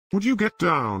Would you get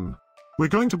down? We're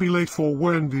going to be late for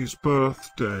Wendy's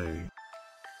birthday.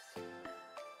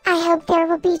 I hope there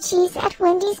will be cheese at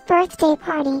Wendy's birthday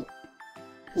party.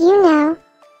 You know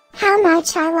how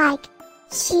much I like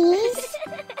cheese.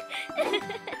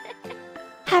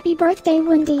 Happy birthday,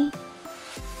 Wendy.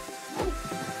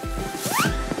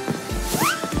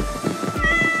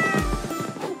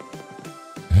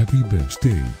 Happy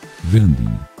birthday, Wendy.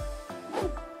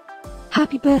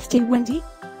 Happy birthday, Wendy.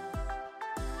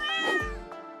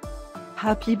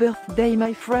 Happy birthday,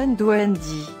 my friend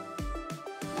Wendy.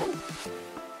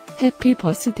 Happy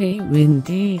birthday,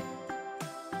 Wendy.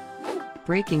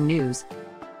 Breaking news.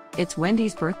 It's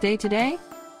Wendy's birthday today?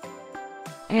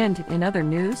 And in other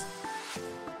news,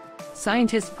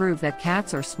 scientists prove that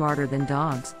cats are smarter than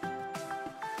dogs.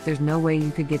 There's no way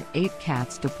you could get 8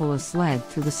 cats to pull a sled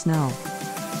through the snow.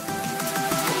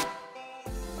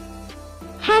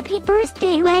 Happy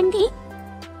birthday, Wendy.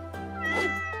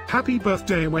 Happy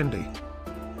birthday, Wendy.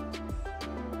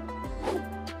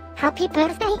 Happy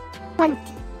birthday, Wendy.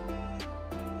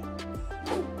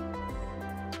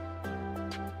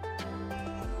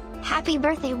 Happy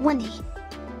birthday, Wendy.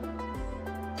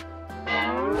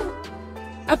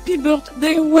 Happy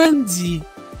birthday, Wendy.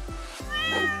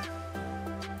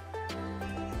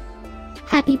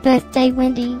 Happy birthday,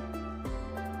 Wendy.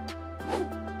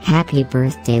 Happy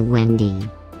birthday, Wendy.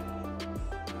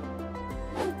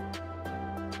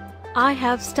 I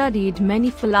have studied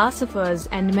many philosophers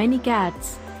and many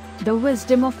cats. The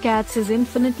wisdom of cats is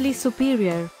infinitely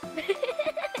superior.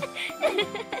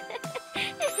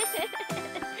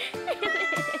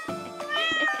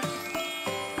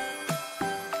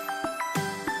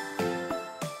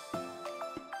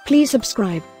 Please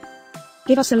subscribe,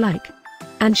 give us a like,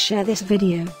 and share this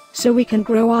video, so we can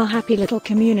grow our happy little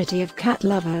community of cat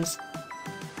lovers.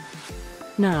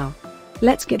 Now,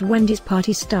 let's get Wendy's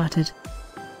party started.